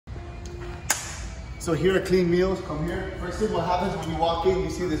So here at Clean Meals, come here. First thing what happens when you walk in,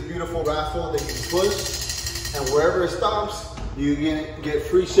 you see this beautiful raffle that you can push, and wherever it stops, you get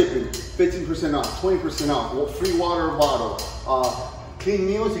free shipping, 15% off, 20% off, free water bottle. Clean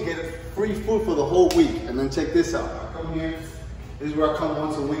Meals, you get free food for the whole week. And then check this out. I come here. This is where I come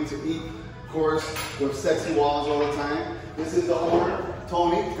once a week to eat. Of course, with sexy walls all the time. This is the owner,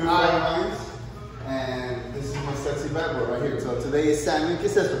 Tony, good friend of mine. And this is my sexy bad boy right here. So today is salmon. ¿Qué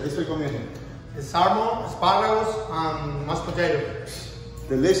es esto? ¿Qué estoy comiendo? It's salmon, asparagus, and mashed potato.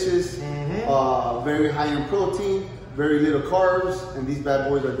 Delicious, very high in protein, very little carbs, and these bad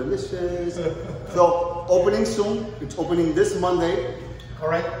boys are delicious. So opening soon. It's opening this Monday.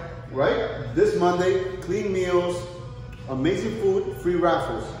 Correct. Right? This Monday, Clean Meals, amazing food, free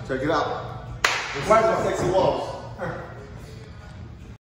raffles. Check it out. Sexy walls.